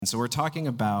And so we're talking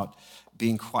about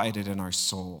being quieted in our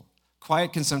soul.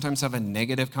 Quiet can sometimes have a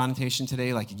negative connotation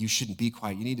today, like you shouldn't be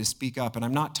quiet, you need to speak up. And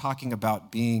I'm not talking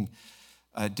about being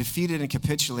defeated and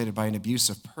capitulated by an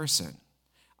abusive person.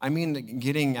 I mean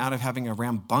getting out of having a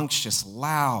rambunctious,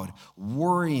 loud,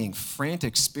 worrying,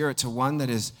 frantic spirit to one that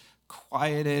is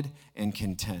quieted and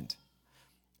content.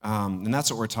 And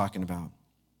that's what we're talking about.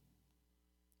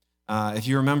 If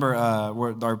you remember,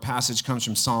 where our passage comes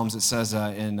from Psalms, it says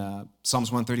in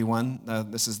Psalms 131,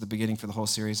 this is the beginning for the whole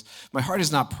series, "My heart is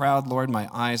not proud, Lord, my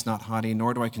eye is not haughty,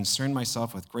 nor do I concern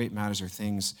myself with great matters or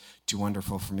things too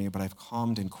wonderful for me, but I've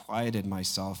calmed and quieted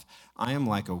myself. I am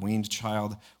like a weaned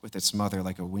child with its mother,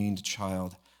 like a weaned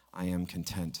child, I am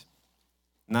content."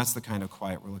 And that's the kind of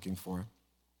quiet we're looking for.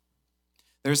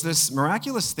 There's this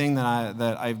miraculous thing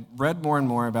that I've read more and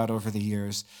more about over the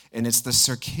years, and it's the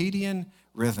circadian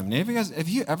rhythm. Now, have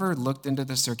you ever looked into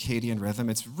the circadian rhythm?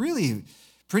 It's really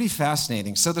pretty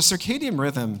fascinating. So the circadian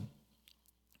rhythm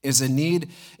is a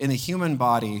need in the human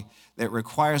body that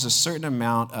requires a certain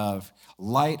amount of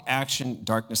light, action,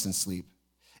 darkness, and sleep.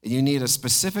 And you need a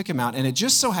specific amount, and it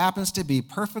just so happens to be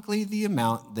perfectly the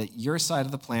amount that your side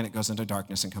of the planet goes into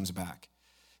darkness and comes back.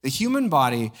 The human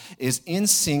body is in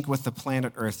sync with the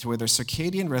planet Earth to where the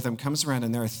circadian rhythm comes around,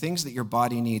 and there are things that your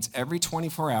body needs every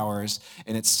 24 hours,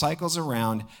 and it cycles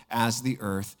around as the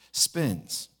Earth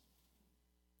spins.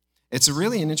 It's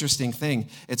really an interesting thing.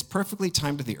 It's perfectly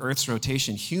timed to the Earth's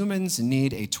rotation. Humans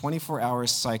need a 24-hour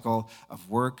cycle of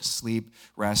work, sleep,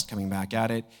 rest, coming back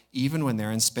at it, even when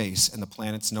they're in space and the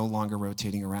planet's no longer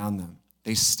rotating around them.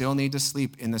 They still need to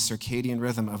sleep in the circadian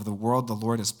rhythm of the world the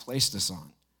Lord has placed us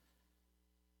on.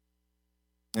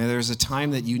 And there's a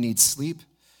time that you need sleep.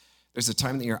 There's a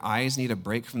time that your eyes need a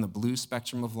break from the blue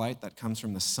spectrum of light that comes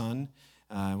from the sun.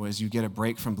 As you get a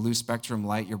break from blue spectrum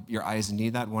light, your eyes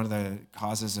need that. One of the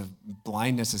causes of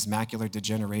blindness is macular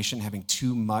degeneration, having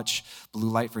too much blue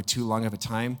light for too long of a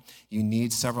time. You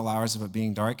need several hours of it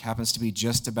being dark. Happens to be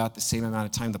just about the same amount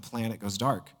of time the planet goes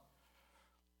dark.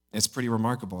 It's pretty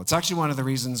remarkable. It's actually one of the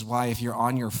reasons why if you're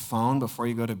on your phone before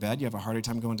you go to bed, you have a harder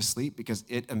time going to sleep because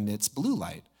it emits blue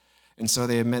light. And so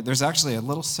there's actually a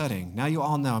little setting. Now you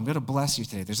all know, I'm going to bless you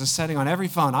today. There's a setting on every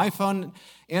phone, iPhone,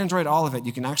 Android, all of it.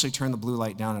 You can actually turn the blue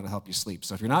light down. It'll help you sleep.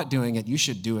 So if you're not doing it, you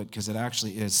should do it because it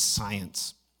actually is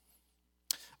science.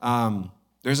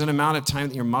 There's an amount of time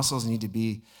that your muscles need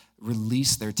to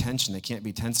release their tension. They can't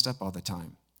be tensed up all the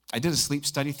time. I did a sleep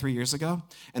study 3 years ago,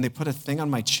 and they put a thing on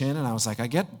my chin, and I was like, I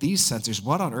get these sensors.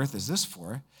 What on earth is this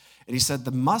for? And he said,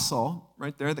 the muscle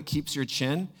right there that keeps your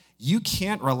chin, you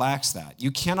can't relax that.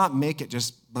 You cannot make it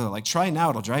just, like try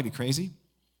now, it'll drive you crazy.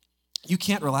 You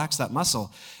can't relax that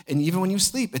muscle. And even when you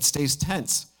sleep, it stays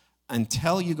tense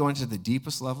until you go into the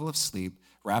deepest level of sleep,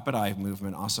 rapid eye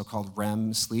movement, also called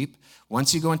REM sleep.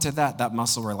 Once you go into that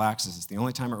muscle relaxes. It's the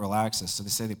only time it relaxes. So they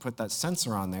say they put that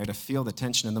sensor on there to feel the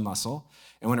tension in the muscle.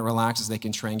 And when it relaxes, they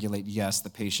can triangulate, yes, the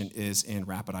patient is in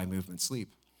rapid eye movement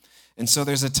sleep. And so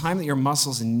there's a time that your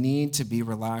muscles need to be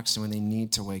relaxed and when they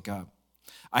need to wake up.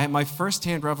 My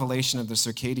firsthand revelation of the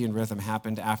circadian rhythm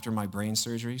happened after my brain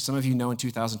surgery. Some of you know in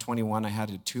 2021, I had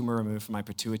a tumor removed from my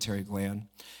pituitary gland.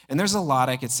 And there's a lot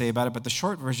I could say about it, but the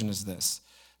short version is this.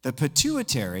 The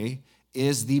pituitary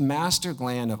is the master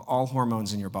gland of all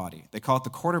hormones in your body. They call it the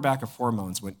quarterback of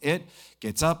hormones. When it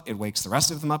gets up, it wakes the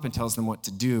rest of them up and tells them what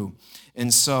to do.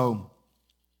 And so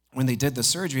when they did the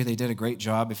surgery, they did a great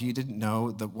job. If you didn't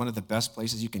know, one of the best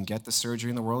places you can get the surgery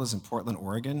in the world is in Portland,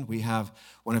 Oregon. We have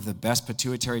one of the best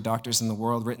pituitary doctors in the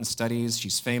world, written studies.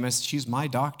 She's famous. She's my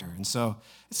doctor. And so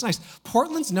it's nice.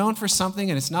 Portland's known for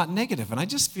something, and it's not negative, and I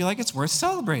just feel like it's worth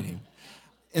celebrating.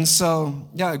 And so,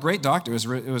 yeah, a great doctor. It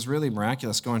was really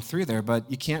miraculous going through there, but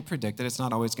you can't predict it. It's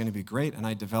not always going to be great. And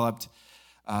I developed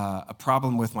a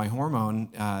problem with my hormone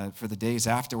for the days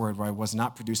afterward where I was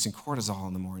not producing cortisol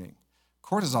in the morning.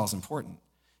 Cortisol is important.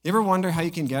 You ever wonder how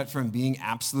you can get from being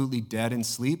absolutely dead in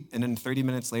sleep and then 30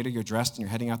 minutes later you're dressed and you're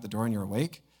heading out the door and you're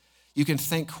awake? You can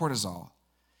thank cortisol.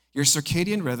 Your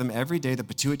circadian rhythm, every day the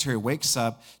pituitary wakes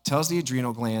up, tells the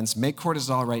adrenal glands, make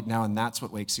cortisol right now, and that's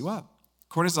what wakes you up.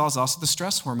 Cortisol is also the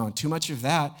stress hormone. Too much of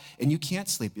that, and you can't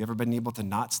sleep. You ever been able to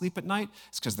not sleep at night?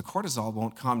 It's because the cortisol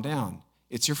won't calm down.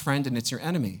 It's your friend and it's your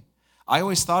enemy. I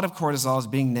always thought of cortisol as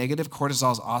being negative.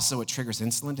 Cortisol is also what triggers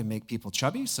insulin to make people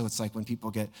chubby. So it's like when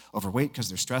people get overweight because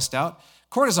they're stressed out.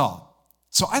 Cortisol.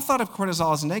 So I thought of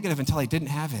cortisol as negative until I didn't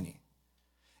have any.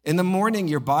 In the morning,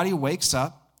 your body wakes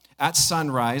up. At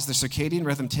sunrise, the circadian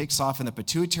rhythm takes off and the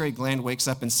pituitary gland wakes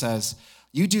up and says,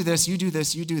 you do this, you do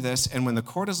this, you do this. And when the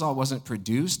cortisol wasn't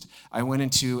produced, I went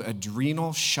into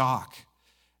adrenal shock.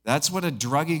 That's what a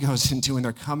druggie goes into when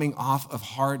they're coming off of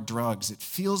hard drugs. It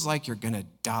feels like you're going to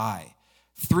die.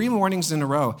 3 mornings in a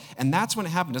row. And that's when it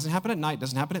happens. It doesn't happen at night,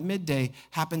 doesn't happen at midday,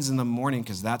 happens in the morning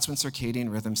because that's when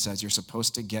circadian rhythm says you're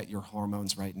supposed to get your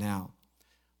hormones right now.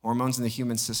 Hormones in the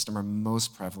human system are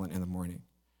most prevalent in the morning.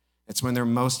 It's when they're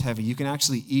most heavy. You can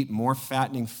actually eat more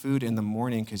fattening food in the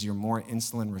morning because you're more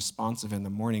insulin responsive in the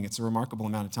morning. It's a remarkable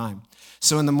amount of time.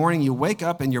 So in the morning, you wake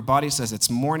up and your body says it's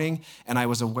morning, and I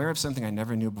was aware of something I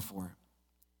never knew before.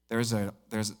 There's an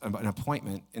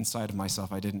appointment inside of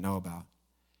myself I didn't know about.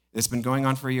 It's been going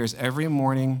on for years. Every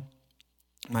morning,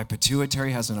 my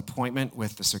pituitary has an appointment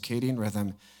with the circadian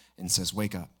rhythm and says,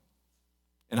 wake up.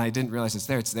 And I didn't realize it's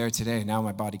there. It's there today. Now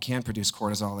my body can produce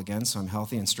cortisol again, so I'm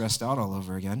healthy and stressed out all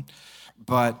over again.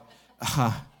 But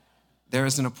there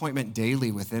is an appointment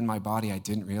daily within my body I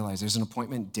didn't realize. There's an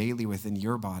appointment daily within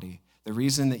your body. The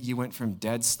reason that you went from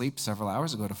dead sleep several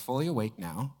hours ago to fully awake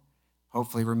now,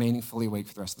 hopefully remaining fully awake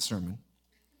for the rest of the sermon,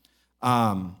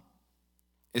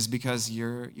 is because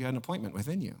you had an appointment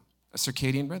within you, a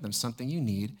circadian rhythm, something you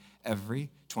need every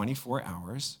 24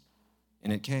 hours,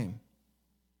 and it came.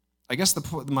 I guess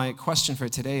my question for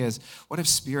today is, what if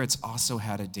spirits also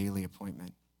had a daily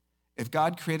appointment? If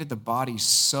God created the body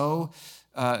so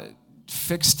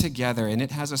fixed together and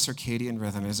it has a circadian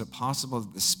rhythm, is it possible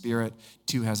that the spirit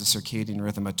too has a circadian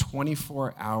rhythm, a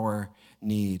 24-hour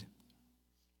need?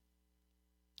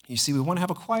 You see, we want to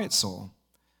have a quiet soul,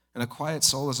 and a quiet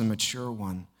soul is a mature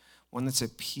one that's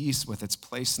at peace with its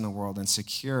place in the world and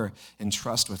secure in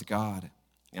trust with God.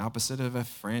 The opposite of a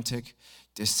frantic,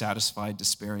 dissatisfied,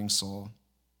 despairing soul.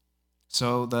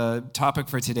 So the topic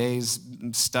for today's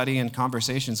study and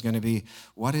conversation is going to be,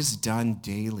 what is done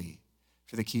daily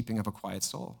for the keeping of a quiet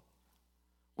soul?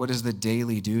 What is the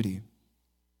daily duty?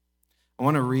 I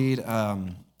want to read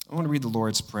the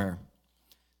Lord's Prayer.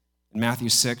 In Matthew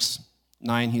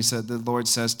 6:9, he said, the Lord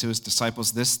says to his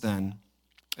disciples, this then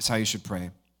is how you should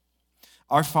pray.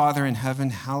 Our Father in heaven,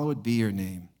 hallowed be your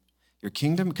name. Your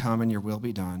kingdom come and your will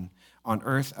be done, on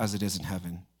earth as it is in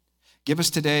heaven. Give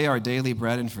us today our daily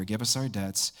bread and forgive us our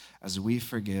debts as we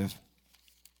forgive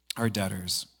our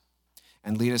debtors.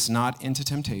 And lead us not into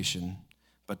temptation,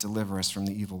 but deliver us from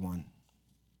the evil one.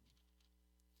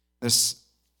 This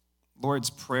Lord's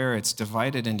Prayer, it's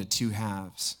divided into 2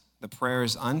 halves. The prayer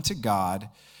is unto God,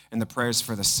 and the prayer is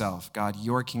for the self. God,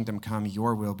 your kingdom come,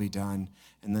 your will be done.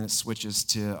 And then it switches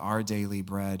to our daily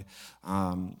bread.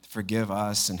 Forgive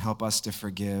us and help us to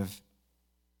forgive.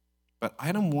 But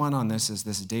item 1 on this is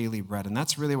this daily bread, and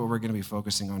that's really what we're going to be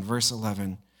focusing on. Verse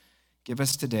 11, give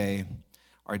us today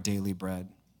our daily bread,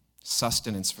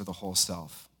 sustenance for the whole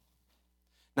self.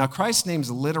 Now, Christ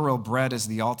names literal bread as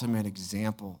the ultimate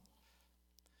example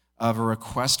of a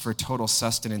request for total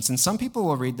sustenance. And some people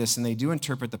will read this and they do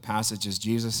interpret the passage as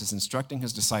Jesus is instructing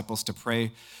his disciples to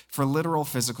pray for literal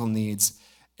physical needs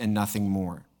and nothing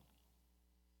more.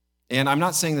 And I'm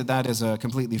not saying that that is a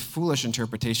completely foolish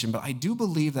interpretation, but I do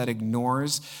believe that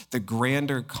ignores the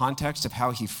grander context of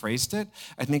how he phrased it.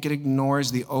 I think it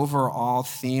ignores the overall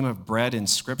theme of bread in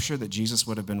Scripture that Jesus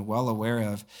would have been well aware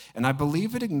of. And I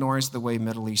believe it ignores the way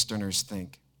Middle Easterners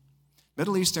think.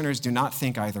 Middle Easterners do not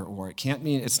think either or. It can't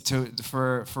mean,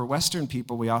 for Western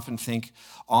people, we often think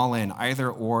all in, either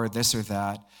or, this or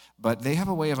that, but they have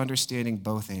a way of understanding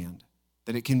both and,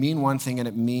 that it can mean one thing and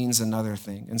it means another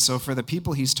thing. And so for the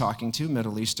people he's talking to,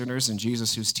 Middle Easterners, and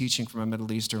Jesus who's teaching from a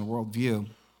Middle Eastern worldview,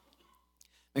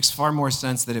 makes far more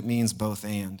sense that it means both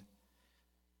and.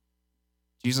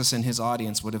 Jesus and his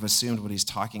audience would have assumed what he's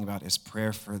talking about is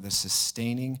prayer for the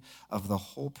sustaining of the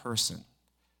whole person.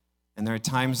 And there are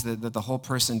times that the whole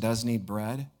person does need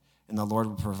bread, and the Lord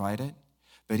will provide it.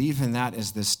 But even that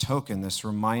is this token, this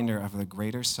reminder of the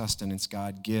greater sustenance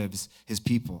God gives his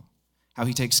people, how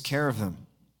he takes care of them.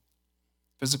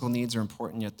 Physical needs are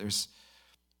important, yet there's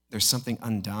something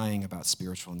undying about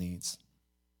spiritual needs.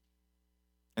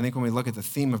 I think when we look at the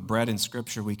theme of bread in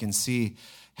Scripture, we can see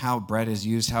how bread is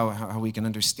used, how we can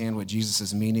understand what Jesus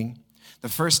is meaning. The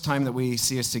first time that we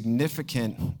see a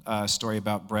significant story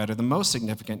about bread, or the most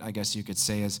significant, I guess you could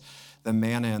say, is the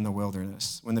manna in the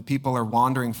wilderness. When the people are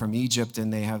wandering from Egypt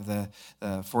and they have the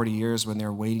 40 years when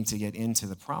they're waiting to get into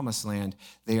the promised land,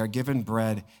 they are given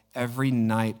bread every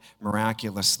night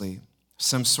miraculously.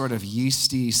 Some sort of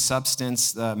yeasty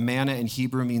substance. Manna in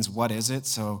Hebrew means what is it?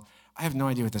 So I have no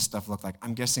idea what this stuff looked like.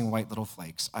 I'm guessing white little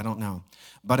flakes. I don't know.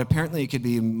 But apparently it could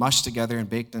be mushed together and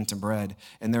baked into bread.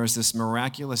 And there was this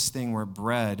miraculous thing where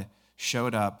bread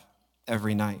showed up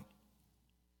every night.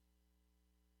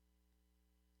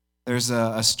 There's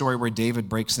a story where David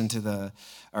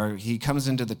he comes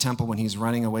into the temple when he's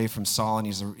running away from Saul, and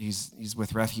he's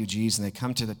with refugees, and they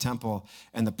come to the temple,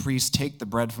 and the priests take the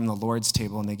bread from the Lord's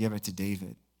table and they give it to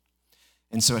David.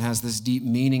 And so it has this deep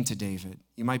meaning to David.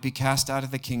 You might be cast out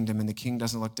of the kingdom, and the king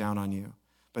doesn't look down on you,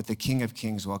 but the King of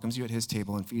Kings welcomes you at his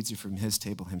table and feeds you from his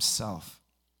table himself.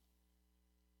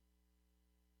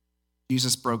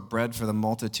 Jesus broke bread for the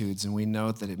multitudes, and we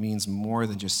know that it means more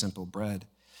than just simple bread,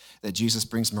 that Jesus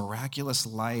brings miraculous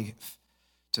life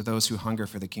to those who hunger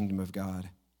for the kingdom of God.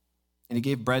 And he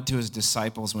gave bread to his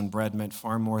disciples when bread meant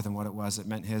far more than what it was. It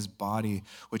meant his body,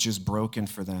 which is broken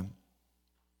for them.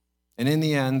 And in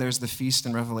the end, there's the feast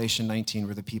in Revelation 19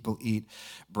 where the people eat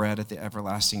bread at the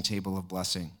everlasting table of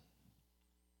blessing.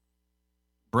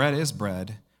 Bread is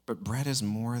bread, but bread is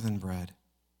more than bread.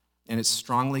 And it's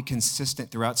strongly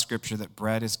consistent throughout Scripture that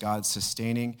bread is God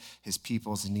sustaining his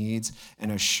people's needs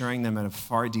and assuring them at a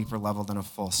far deeper level than a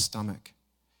full stomach.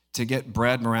 To get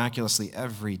bread miraculously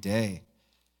every day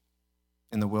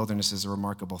in the wilderness is a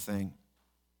remarkable thing.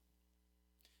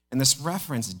 And this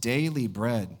reference, daily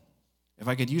bread, if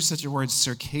I could use such a word,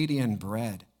 circadian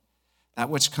bread, that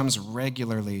which comes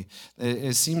regularly,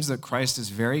 it seems that Christ is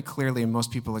very clearly, and most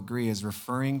people agree, is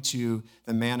referring to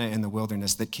the manna in the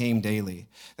wilderness that came daily.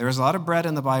 There is a lot of bread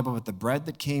in the Bible, but the bread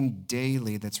that came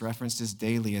daily, that's referenced as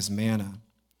daily, is manna.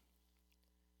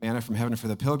 Manna from heaven for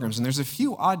the pilgrims. And there's a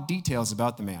few odd details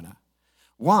about the manna.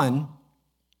 One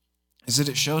is that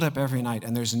it showed up every night,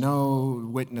 and there's no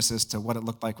witnesses to what it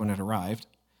looked like when it arrived.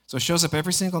 So it shows up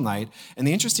every single night. And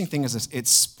the interesting thing is this, it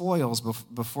spoils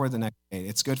before the next day.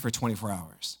 It's good for 24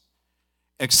 hours.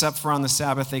 Except for on the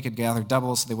Sabbath, they could gather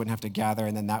double so they wouldn't have to gather,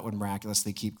 and then that would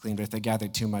miraculously keep clean. But if they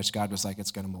gathered too much, God was like,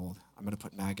 it's going to mold. I'm going to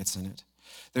put maggots in it.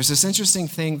 There's this interesting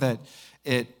thing that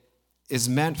it is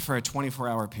meant for a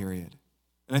 24-hour period.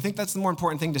 And I think that's the more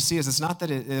important thing to see is it's not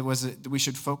that we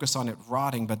should focus on it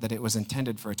rotting, but that it was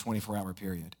intended for a 24-hour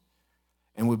period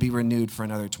and would be renewed for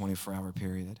another 24-hour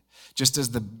period. Just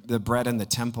as the bread in the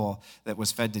temple that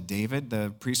was fed to David,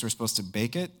 the priests were supposed to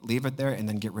bake it, leave it there, and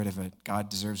then get rid of it. God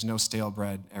deserves no stale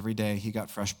bread. Every day he got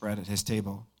fresh bread at his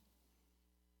table.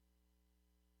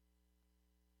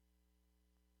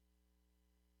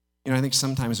 I think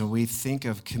sometimes when we think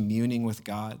of communing with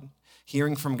God,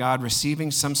 hearing from God,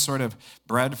 receiving some sort of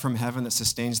bread from heaven that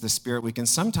sustains the spirit, we can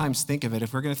sometimes think of it,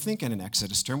 if we're going to think in an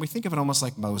Exodus term, we think of it almost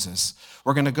like Moses.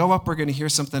 We're going to go up, we're going to hear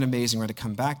something amazing, we're going to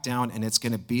come back down, and it's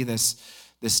going to be this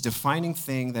defining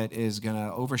thing that is going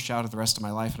to overshadow the rest of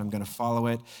my life, and I'm going to follow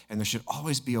it, and there should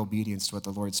always be obedience to what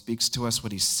the Lord speaks to us,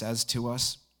 what he says to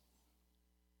us.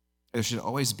 There should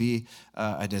always be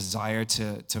a desire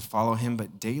to follow him,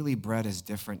 but daily bread is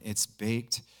different. It's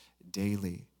baked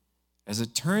daily. As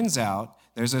it turns out,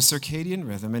 there's a circadian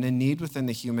rhythm and a need within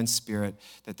the human spirit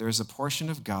that there's a portion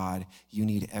of God you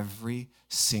need every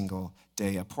single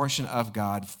day, a portion of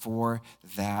God for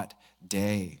that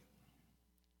day.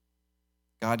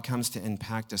 God comes to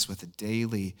impact us with a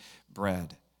daily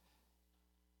bread.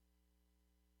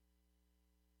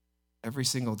 Every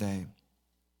single day.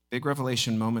 Big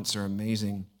revelation moments are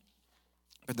amazing,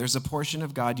 but there's a portion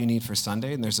of God you need for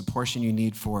Sunday, and there's a portion you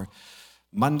need for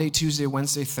Monday, Tuesday,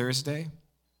 Wednesday, Thursday.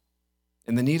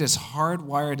 And the need is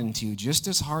hardwired into you, just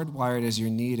as hardwired as your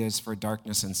need is for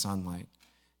darkness and sunlight.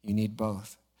 You need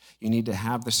both. You need to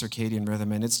have the circadian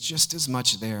rhythm, and it's just as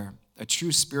much there, a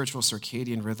true spiritual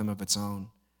circadian rhythm of its own.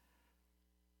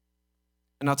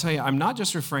 And I'll tell you, I'm not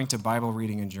just referring to Bible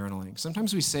reading and journaling.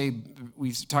 Sometimes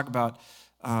we talk about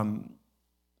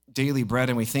daily bread,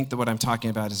 and we think that what I'm talking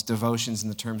about is devotions in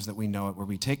the terms that we know it, where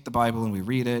we take the Bible and we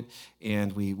read it,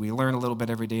 and we learn a little bit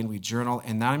every day, and we journal,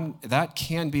 and that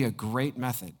can be a great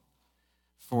method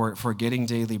for getting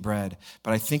daily bread.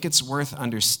 But I think it's worth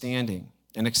understanding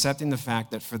and accepting the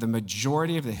fact that for the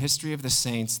majority of the history of the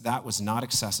saints, that was not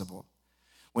accessible.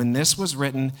 When this was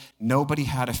written, nobody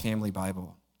had a family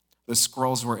Bible. The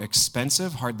scrolls were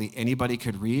expensive. Hardly anybody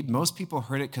could read. Most people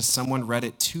heard it because someone read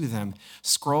it to them.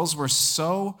 Scrolls were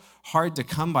so hard to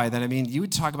come by that, you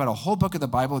would talk about a whole book of the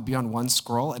Bible would be on one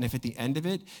scroll, and if at the end of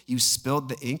it you spilled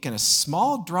the ink and a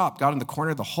small drop got in the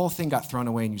corner, the whole thing got thrown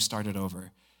away and you started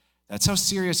over. That's how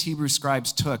serious Hebrew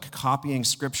scribes took copying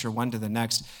scripture one to the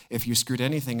next. If you screwed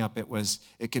anything up,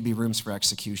 it could be rooms for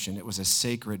execution. It was a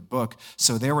sacred book.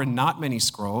 So there were not many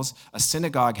scrolls. A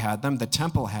synagogue had them. The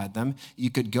temple had them. You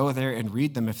could go there and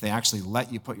read them if they actually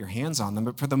let you put your hands on them.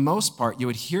 But for the most part, you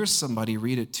would hear somebody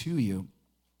read it to you.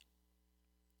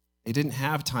 They didn't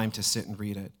have time to sit and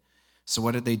read it. So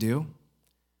what did they do?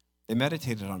 They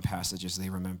meditated on passages they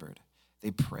remembered.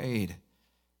 They prayed.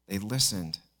 They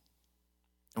listened.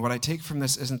 And what I take from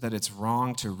this isn't that it's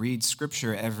wrong to read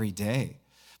scripture every day,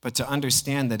 but to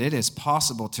understand that it is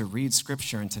possible to read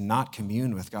Scripture and to not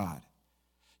commune with God.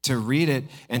 To read it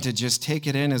and to just take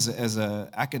it in as an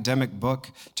academic book,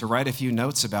 to write a few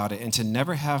notes about it, and to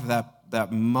never have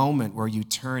that moment where you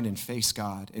turn and face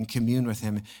God and commune with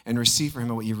him and receive from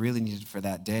him what you really needed for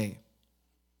that day.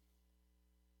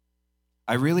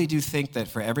 I really do think that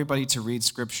for everybody to read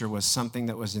Scripture was something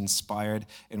that was inspired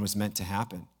and was meant to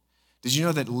happen. Did you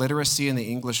know that literacy in the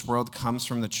English world comes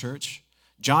from the church?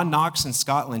 John Knox in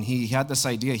Scotland, he had this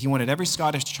idea. He wanted every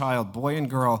Scottish child, boy and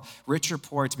girl, rich or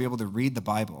poor, to be able to read the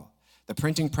Bible. The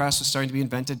printing press was starting to be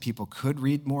invented. People could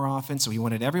read more often, so he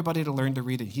wanted everybody to learn to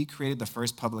read, and he created the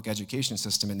first public education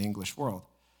system in the English world.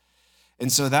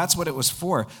 And so that's what it was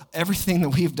for. Everything that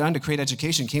we've done to create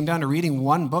education came down to reading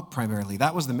one book primarily.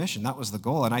 That was the mission. That was the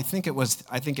goal. And I think it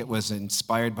was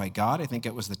inspired by God. I think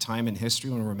it was the time in history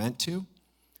when we were meant to.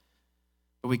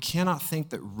 But we cannot think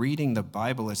that reading the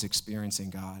Bible is experiencing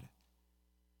God.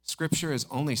 Scripture is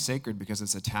only sacred because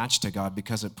it's attached to God,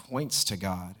 because it points to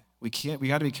God. We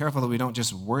got to be careful that we don't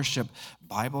just worship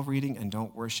Bible reading and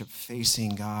don't worship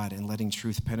facing God and letting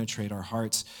truth penetrate our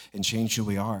hearts and change who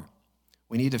we are.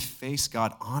 We need to face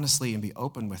God honestly and be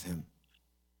open with him.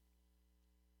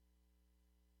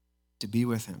 To be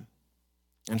with him.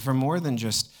 And for more than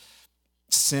just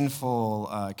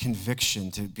sinful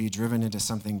conviction to be driven into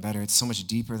something better, it's so much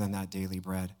deeper than that daily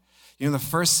bread. You know,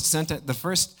 the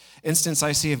first instance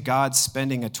I see of God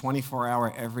spending a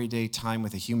 24-hour everyday time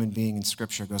with a human being in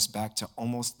Scripture goes back to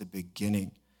almost the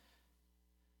beginning.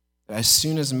 As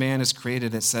soon as man is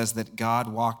created, it says that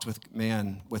God walked with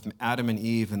Adam and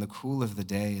Eve in the cool of the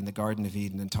day in the Garden of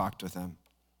Eden and talked with them.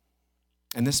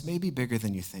 And this may be bigger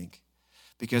than you think,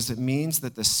 because it means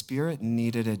that the Spirit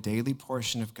needed a daily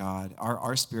portion of God.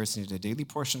 Our spirits needed a daily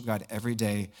portion of God every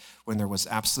day when there was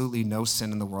absolutely no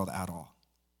sin in the world at all.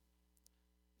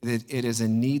 It is a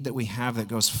need that we have that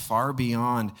goes far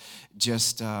beyond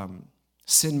just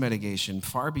sin mitigation,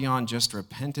 far beyond just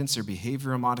repentance or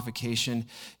behavioral modification.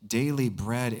 Daily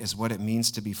bread is what it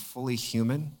means to be fully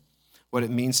human, what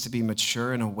it means to be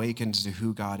mature and awakened to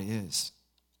who God is.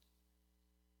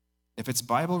 If it's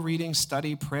Bible reading,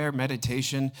 study, prayer,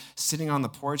 meditation, sitting on the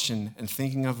porch and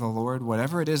thinking of the Lord,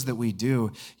 whatever it is that we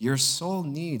do, your soul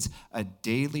needs a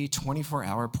daily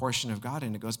 24-hour portion of God,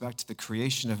 and it goes back to the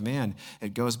creation of man.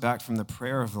 It goes back from the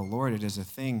prayer of the Lord. It is a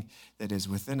thing that is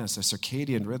within us, a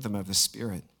circadian rhythm of the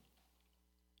Spirit.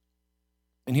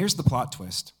 And here's the plot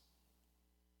twist.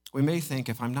 We may think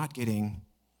if I'm not getting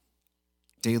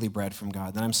daily bread from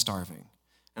God, then I'm starving.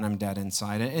 And I'm dead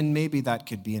inside. And maybe that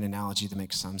could be an analogy that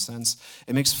makes some sense.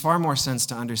 It makes far more sense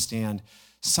to understand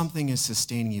something is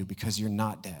sustaining you because you're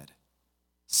not dead.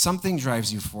 Something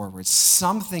drives you forward.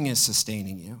 Something is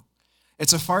sustaining you.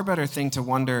 It's a far better thing to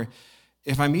wonder,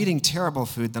 if I'm eating terrible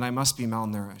food, then I must be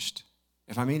malnourished.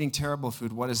 If I'm eating terrible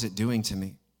food, what is it doing to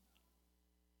me?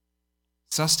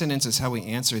 Sustenance is how we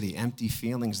answer the empty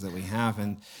feelings that we have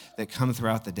and that come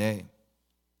throughout the day.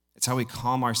 It's how we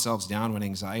calm ourselves down when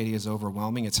anxiety is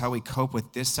overwhelming. It's how we cope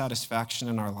with dissatisfaction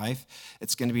in our life.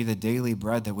 It's going to be the daily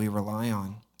bread that we rely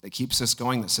on, that keeps us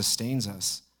going, that sustains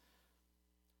us.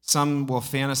 Some will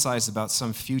fantasize about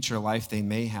some future life they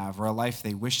may have or a life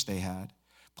they wish they had,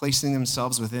 placing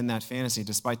themselves within that fantasy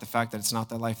despite the fact that it's not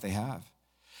the life they have.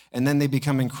 And then they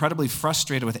become incredibly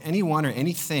frustrated with anyone or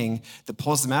anything that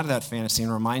pulls them out of that fantasy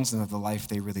and reminds them of the life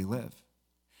they really live.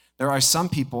 There are some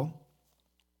people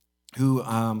who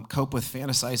cope with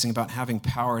fantasizing about having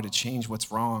power to change what's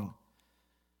wrong.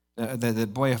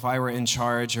 That boy, if I were in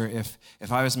charge, or if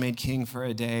I was made king for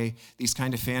a day, these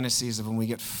kind of fantasies of when we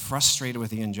get frustrated with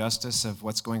the injustice of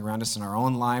what's going around us in our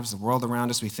own lives, the world around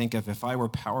us, we think of, if I were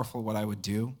powerful, what I would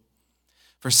do.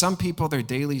 For some people, their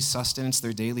daily sustenance,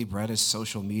 their daily bread is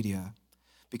social media,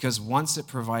 because once it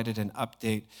provided an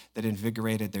update that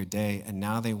invigorated their day, and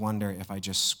now they wonder, if I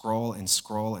just scroll and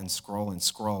scroll and scroll and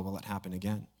scroll, will it happen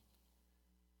again?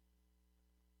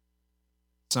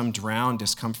 Some drown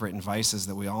discomfort in vices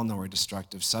that we all know are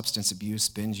destructive: substance abuse,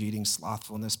 binge eating,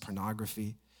 slothfulness,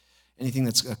 pornography, anything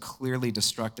that's a clearly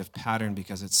destructive pattern,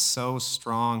 because it's so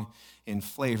strong in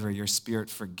flavor, your spirit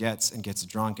forgets and gets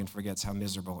drunk and forgets how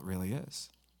miserable it really is.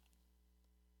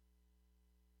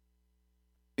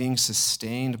 Being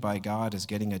sustained by God is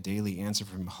getting a daily answer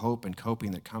from hope and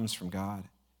coping that comes from God.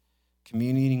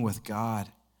 Communing with God,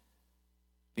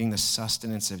 being the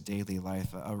sustenance of daily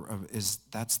life,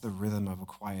 that's the rhythm of a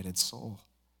quieted soul.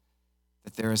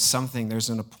 That there's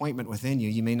an appointment within you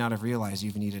you may not have realized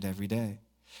you've needed every day.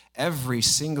 Every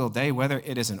single day, whether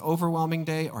it is an overwhelming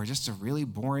day or just a really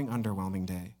boring, underwhelming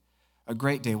day, a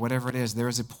great day, whatever it is. There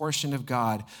is a portion of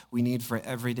God we need for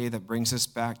every day that brings us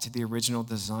back to the original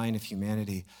design of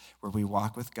humanity, where we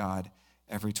walk with God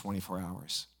every 24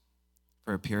 hours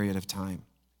for a period of time.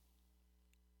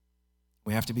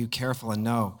 We have to be careful and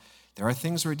know there are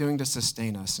things we're doing to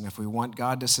sustain us, and if we want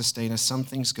God to sustain us, some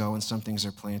things go and some things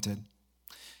are planted.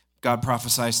 God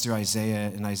prophesies through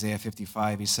Isaiah in Isaiah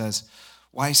 55. He says,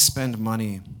 "Why spend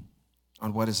money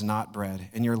on what is not bread,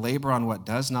 and your labor on what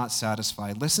does not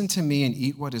satisfy? Listen to me and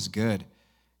eat what is good,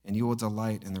 and you will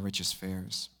delight in the richest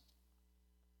fares."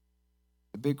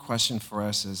 The big question for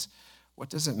us is, what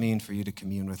does it mean for you to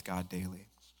commune with God daily?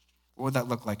 What would that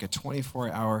look like? A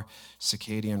 24-hour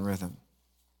circadian rhythm.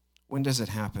 When does it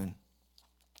happen?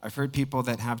 I've heard people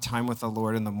that have time with the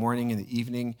Lord in the morning, in the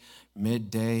evening,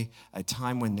 midday, a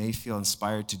time when they feel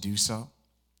inspired to do so.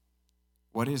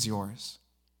 What is yours?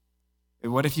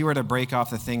 What if you were to break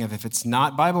off the thing of, if it's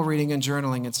not Bible reading and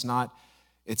journaling,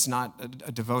 it's not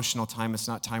a devotional time, it's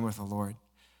not time with the Lord?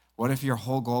 What if your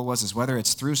whole goal was, whether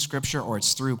it's through Scripture or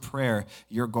it's through prayer,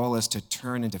 your goal is to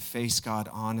turn and to face God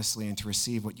honestly and to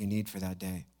receive what you need for that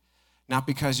day? Not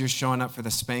because you're showing up for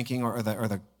the spanking or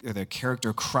the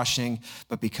character crushing,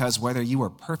 but because whether you are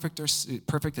perfect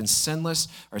and sinless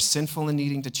or sinful and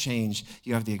needing to change,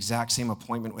 you have the exact same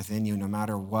appointment within you. No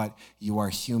matter what, you are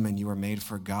human. You are made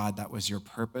for God. That was your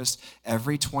purpose.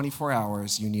 Every 24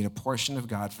 hours, you need a portion of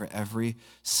God for every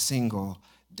single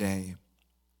day.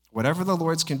 Whatever the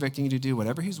Lord's convicting you to do,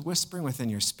 whatever he's whispering within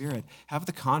your spirit, have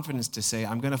the confidence to say,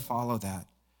 I'm going to follow that.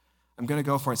 I'm going to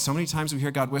go for it. So many times we hear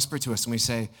God whisper to us and we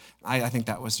say, I think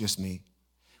that was just me.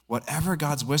 Whatever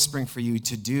God's whispering for you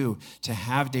to do, to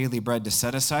have daily bread, to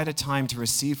set aside a time to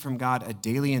receive from God a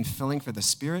daily infilling for the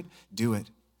Spirit, do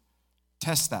it.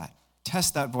 Test that.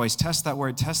 Test that voice, test that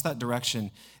word, test that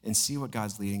direction, and see what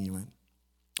God's leading you in.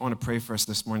 I want to pray for us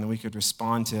this morning that we could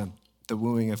respond to the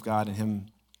wooing of God and him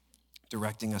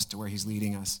directing us to where he's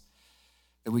leading us,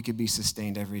 that we could be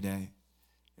sustained every day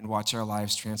and watch our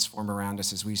lives transform around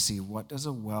us as we see, what does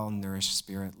a well-nourished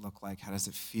spirit look like? How does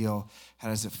it feel? How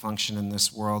does it function in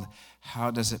this world? How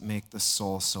does it make the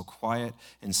soul so quiet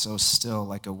and so still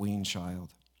like a weaned child?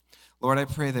 Lord, I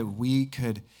pray that we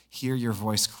could hear your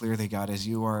voice clearly, God, as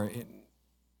you are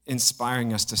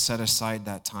inspiring us to set aside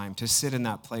that time, to sit in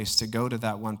that place, to go to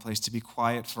that one place, to be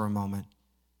quiet for a moment.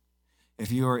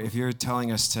 If you're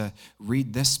telling us to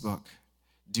read this book,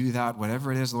 do that,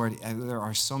 whatever it is, Lord, there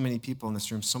are so many people in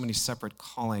this room, so many separate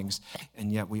callings,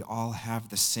 and yet we all have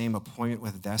the same appointment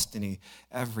with destiny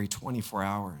every 24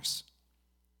 hours.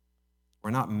 We're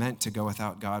not meant to go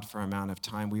without God for an amount of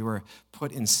time. We were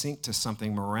put in sync to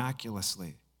something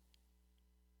miraculously.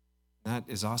 That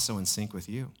is also in sync with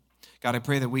you. God, I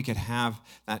pray that we could have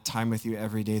that time with you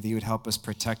every day, that you would help us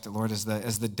protect it, Lord, as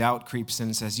the doubt creeps in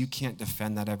and says, you can't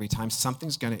defend that every time.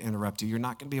 Something's going to interrupt you. You're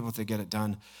not going to be able to get it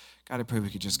done. God, I pray we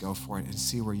could just go for it and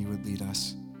see where you would lead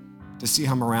us, to see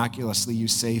how miraculously you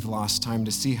save lost time,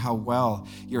 to see how well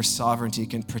your sovereignty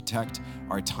can protect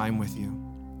our time with you.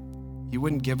 You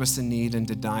wouldn't give us a need and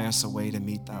deny us a way to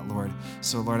meet that, Lord.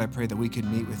 So, Lord, I pray that we could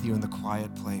meet with you in the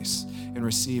quiet place and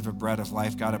receive a bread of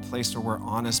life, God, a place where we're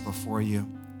honest before you,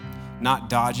 not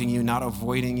dodging you, not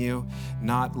avoiding you,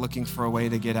 not looking for a way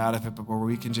to get out of it, but where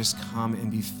we can just come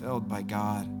and be filled by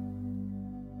God.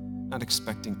 Not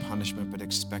expecting punishment, but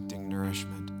expecting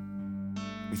nourishment.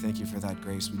 We thank you for that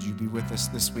grace. Would you be with us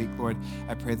this week, Lord?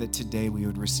 I pray that today we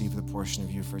would receive the portion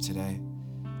of you for today.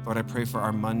 Lord, I pray for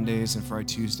our Mondays and for our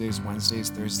Tuesdays, Wednesdays,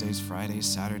 Thursdays, Fridays,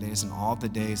 Saturdays, and all the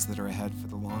days that are ahead for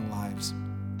the long lives,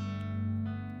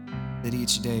 that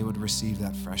each day would receive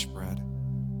that fresh bread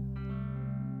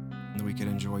and that we could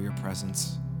enjoy your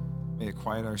presence. May it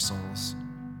quiet our souls.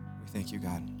 We thank you,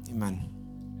 God. Amen.